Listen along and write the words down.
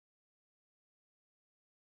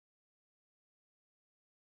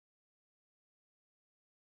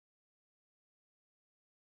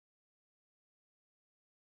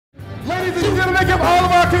Ladies and gentlemen, give all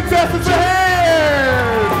of our contestants a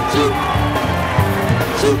hand!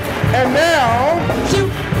 And now,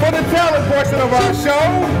 for the talent portion of our show,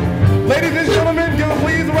 ladies and gentlemen, give a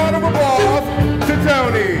please round of applause to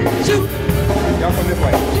Tony. Y'all come this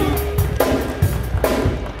way.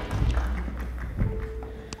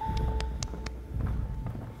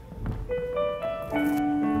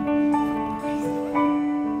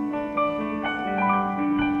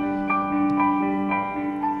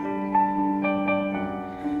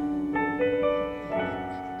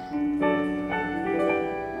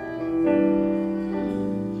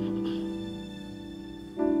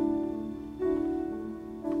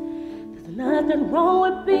 Nothing wrong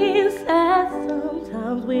with being sad.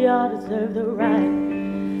 Sometimes we all deserve the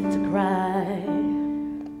right to cry.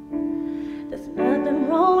 There's nothing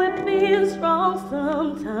wrong with being strong.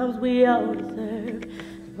 Sometimes we all deserve the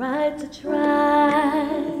right to try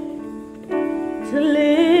to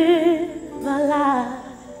live our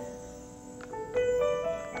lives.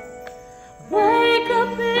 Wake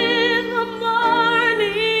up in the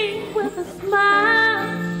morning with a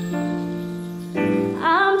smile.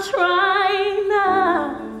 I'm trying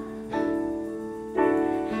now.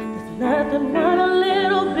 There's nothing but a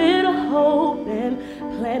little bit of hope and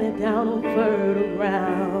plant it down on fertile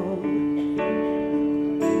ground.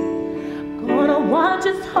 Gonna watch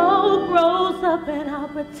as hope grows up and I'll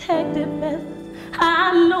protect it best as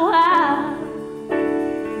I know how.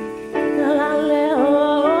 Till I live.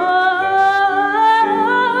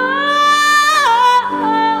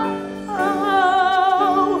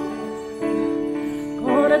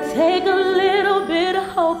 Take a little bit of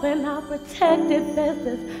hope and I'll protect it best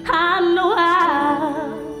as I know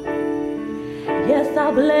how. Yes,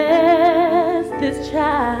 I'll bless this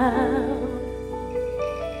child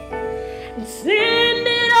and send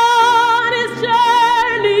it on his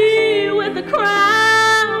journey with a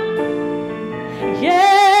crown.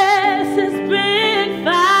 Yes, it's been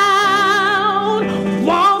found.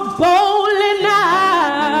 Walk boldly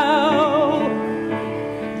now.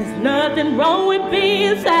 There's nothing wrong with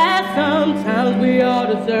being sad. Sometimes we all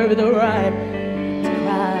deserve the right to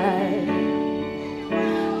cry.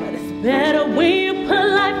 But it's better when you put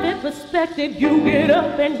life in perspective. You get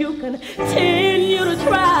up and you continue to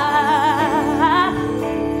try.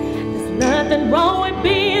 There's nothing wrong with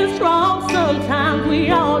being strong. Sometimes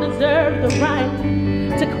we all deserve the right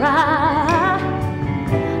to cry.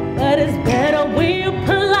 But it's better when you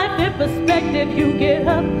put life in perspective. You get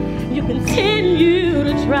up, you continue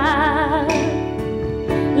to try.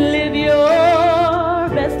 Live your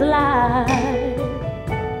best life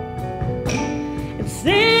and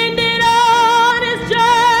send it on his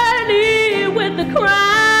journey with the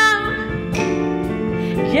crown.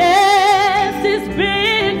 Yes, it's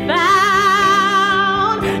been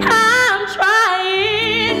found. I'm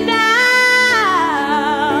trying now.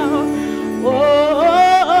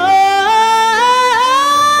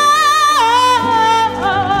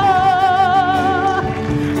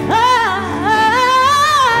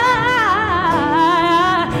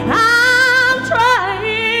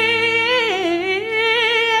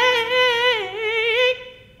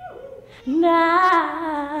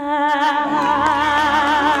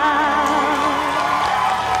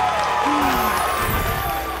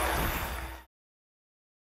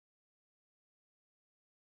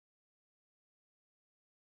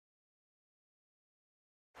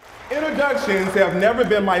 Introductions have never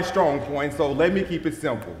been my strong point, so let me keep it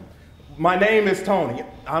simple. My name is Tony.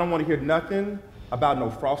 I don't want to hear nothing about no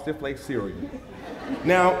Frosted Flakes cereal.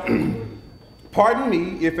 Now, pardon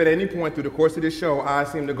me if at any point through the course of this show I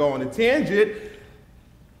seem to go on a tangent,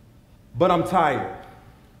 but I'm tired.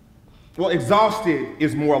 Well, exhausted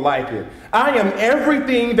is more like it. I am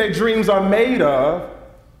everything that dreams are made of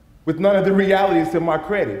with none of the realities to my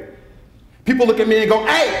credit. People look at me and go,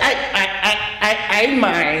 hey,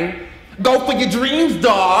 man, go for your dreams,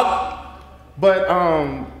 dog. But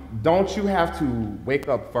don't you have to wake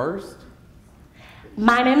up first?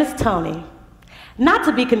 My name is Tony. Not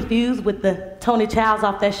to be confused with the Tony Childs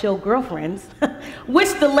off that show Girlfriends,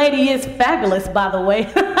 which the lady is fabulous, by the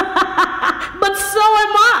way. But so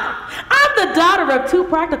am I. I'm the daughter of two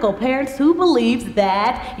practical parents who believes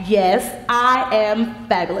that, yes, I am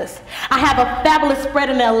fabulous. I have a fabulous spread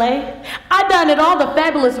in LA. I dine at all the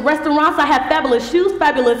fabulous restaurants. I have fabulous shoes,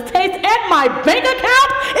 fabulous taste, and my bank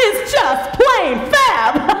account is just plain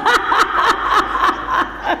fab.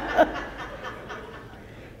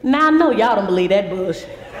 Now I know y'all don't believe that bullshit.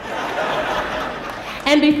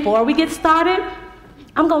 And before we get started,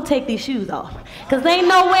 I'm gonna take these shoes off. Cause there ain't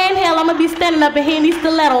no way in hell I'm gonna be standing up in here in these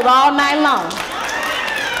stilettos all night long.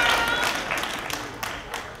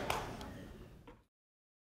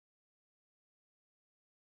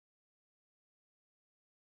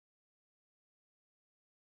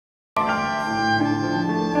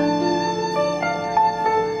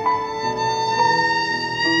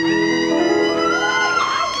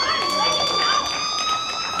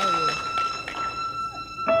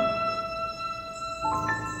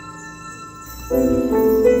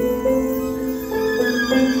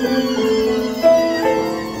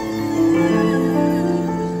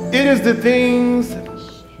 It is the things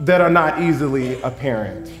that are not easily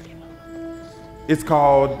apparent. It's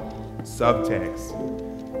called subtext.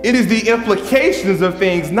 It is the implications of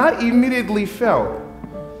things not immediately felt.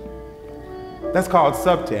 That's called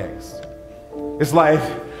subtext. It's like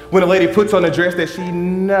when a lady puts on a dress that she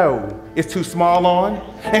knows is too small on,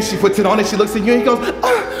 and she puts it on and she looks at you and goes,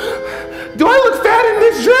 do I look fat in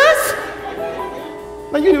this dress?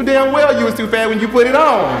 Now you knew damn well you was too fat when you put it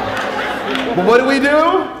on. But what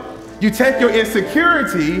do? You take your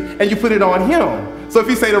insecurity and you put it on him. So if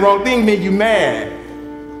you say the wrong thing, then you mad.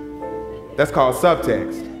 That's called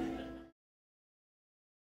subtext.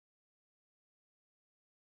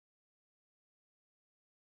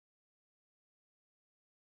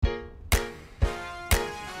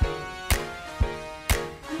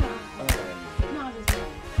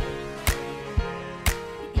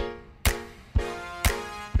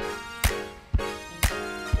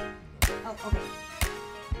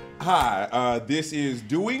 Hi, this is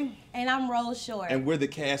Dewey. And I'm Rose Short. And we're the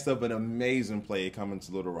cast of an amazing play coming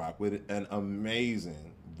to Little Rock with an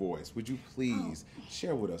amazing voice. Would you please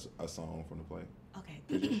share with us a song from the play? Okay.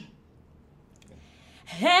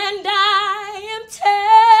 And I am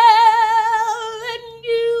telling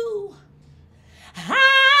you,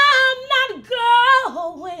 I'm not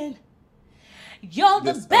going. You're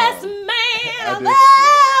the best man I've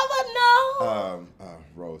ever known.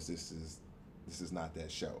 Rose, this is not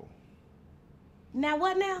that show. Now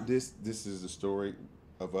what now? This is the story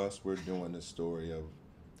of us. We're doing the story of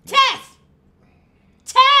Tess!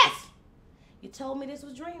 You told me this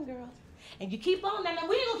was Dreamgirls. And you keep on that.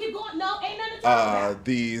 We ain't gonna keep going. No, ain't nothing to talk about.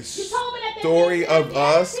 The story of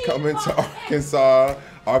us coming to Arkansas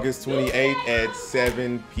August 28th at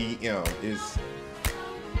 7 p.m. is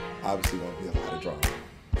obviously gonna be a lot of drama.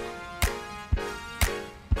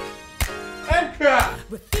 And cry!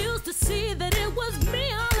 Refuse to see that it was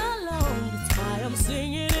me all along. That's why I'm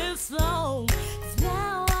singing this song. 'Cause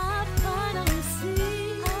now I finally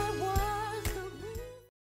see I was the real.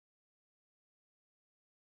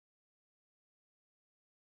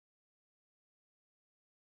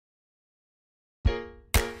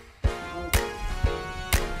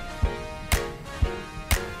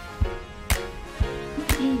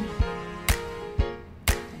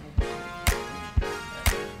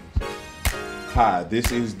 Hi,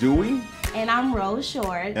 this is Dewey. And I'm Rose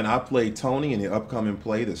Short. And I play Tony in the upcoming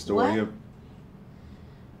play, The Story What? of...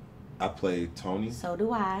 I play Tony. So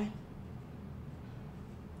do I.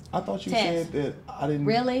 I thought you Tess. said that I didn't...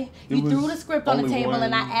 Really? It You threw was the script on the only table one-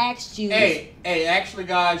 and I asked you. Hey, actually,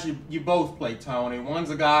 guys, you both play Tony. One's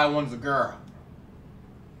a guy, one's a girl.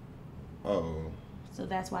 Oh, So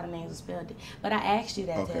that's why the names are spelled. But I asked you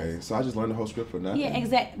that. okay. Tess. So I just learned the whole script for nothing? Yeah,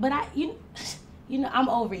 exactly. But you know, I'm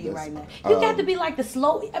over you That's- right now. You got to be like the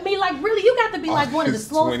slow. I mean, like really, you got to be like one of the August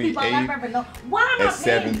slowest people I've 28th ever known. Why am I At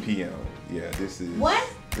paying 7 you? p.m. Yeah, this is... What?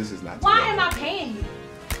 This is not... Why too am long. I paying you?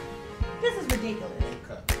 This is ridiculous.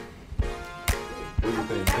 What do you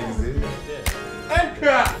think? Think it's it? And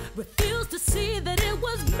cry! Refuse to see that it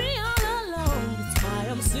was me all along. That's why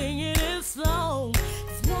I'm singing this song.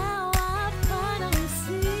 'Cause now I finally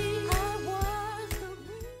see I was the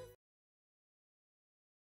real.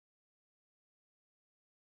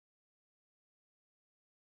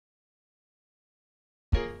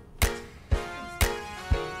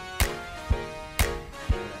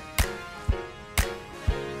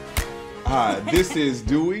 Hi, this is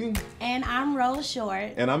Dewey. And I'm Rose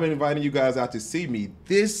Short. And I'm inviting you guys out to see me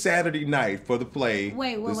this Saturday night for the play.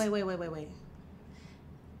 Wait.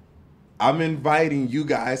 I'm inviting you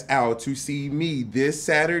guys out to see me this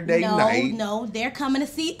Saturday night. No, they're coming to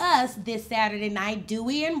see us this Saturday night,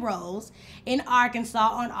 Dewey and Rose, in Arkansas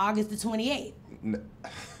on August the 28th.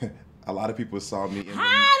 A lot of people saw me in the...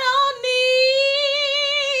 I don't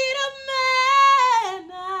need a man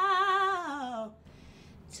now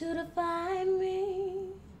to define me.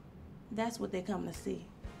 That's what they're coming to see.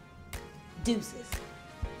 Deuces.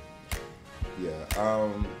 Yeah,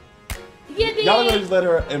 You did. y'all gonna just let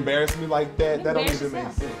her embarrass me like that? That don't Embarrass even make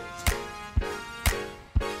yourself. sense.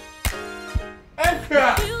 And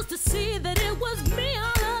cry! Refuse to see that it was me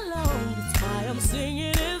all along. That's why I'm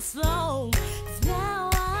singing this song. 'Cause now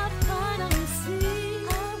I finally see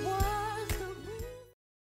I was the real.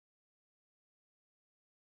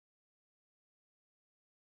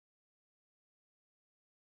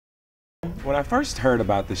 When I first heard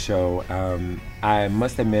about the show, I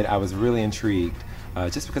must admit I was really intrigued,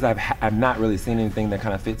 just because I've not really seen anything that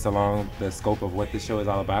kind of fits along the scope of what this show is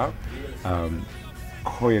all about.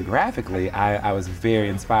 choreographically, I was very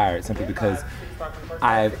inspired simply because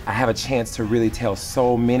I have a chance to really tell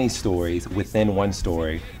so many stories within one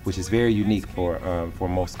story, which is very unique for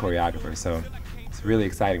most choreographers. So it's a really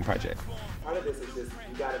exciting project. Part of this is just,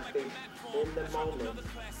 you gotta think in the moment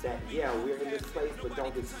that, yeah, we're in this place, but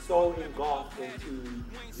don't get so engulfed into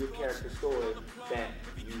your character's story that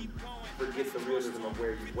you forget the realism of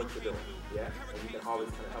what you're doing, yeah? And you can always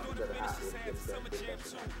kind of help each other out with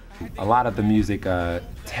that. A lot of the music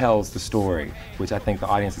tells the story, which I think the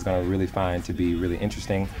audience is going to really find to be really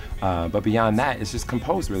interesting. But beyond that, it's just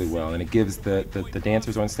composed really well, and it gives the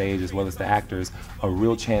dancers on stage as well as the actors a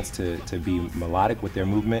real chance to be melodic with their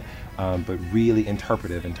movement, but really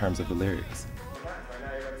interpretive in terms of the lyrics.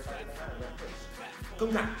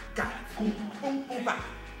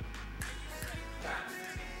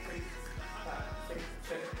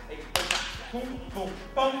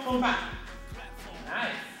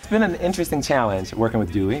 It's been an interesting challenge working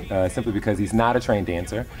with Dewey, simply because he's not a trained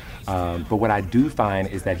dancer. But what I do find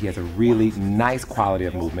is that he has a really nice quality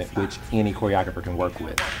of movement, which any choreographer can work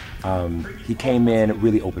with. He came in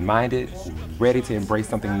really open-minded, ready to embrace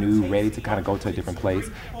something new, ready to kind of go to a different place.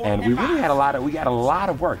 And we really had a lot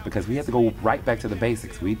of work because we had to go right back to the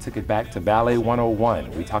basics. We took it back to Ballet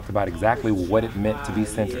 101. We talked about exactly what it meant to be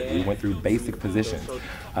centered. We went through basic positions.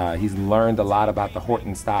 He's learned a lot about the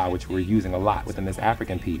Horton style, which we're using a lot within this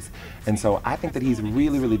African piece. And so I think that he's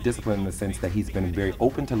really, really disciplined in the sense that he's been very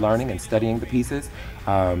open to learning and studying the pieces.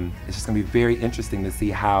 It's just going to be very interesting to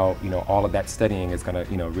see how, you know, all of that studying is going to,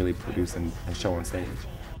 you know, really produce and show on stage.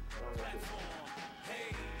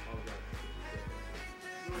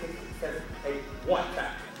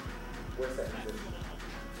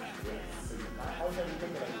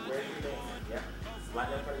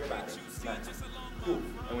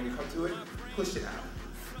 And when you come to it, push it out.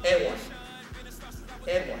 And one.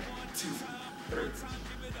 And 1, 2, 3.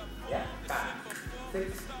 Yeah, 5,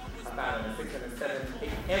 6. 5, 6, 7, 8,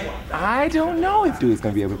 and 1. I don't know if Dewey's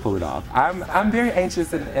going to be able to pull it off. I'm very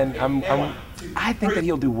anxious, and I think that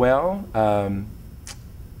he'll do well.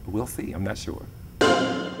 We'll see. I'm not sure.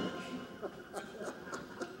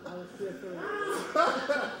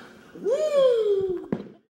 Woo!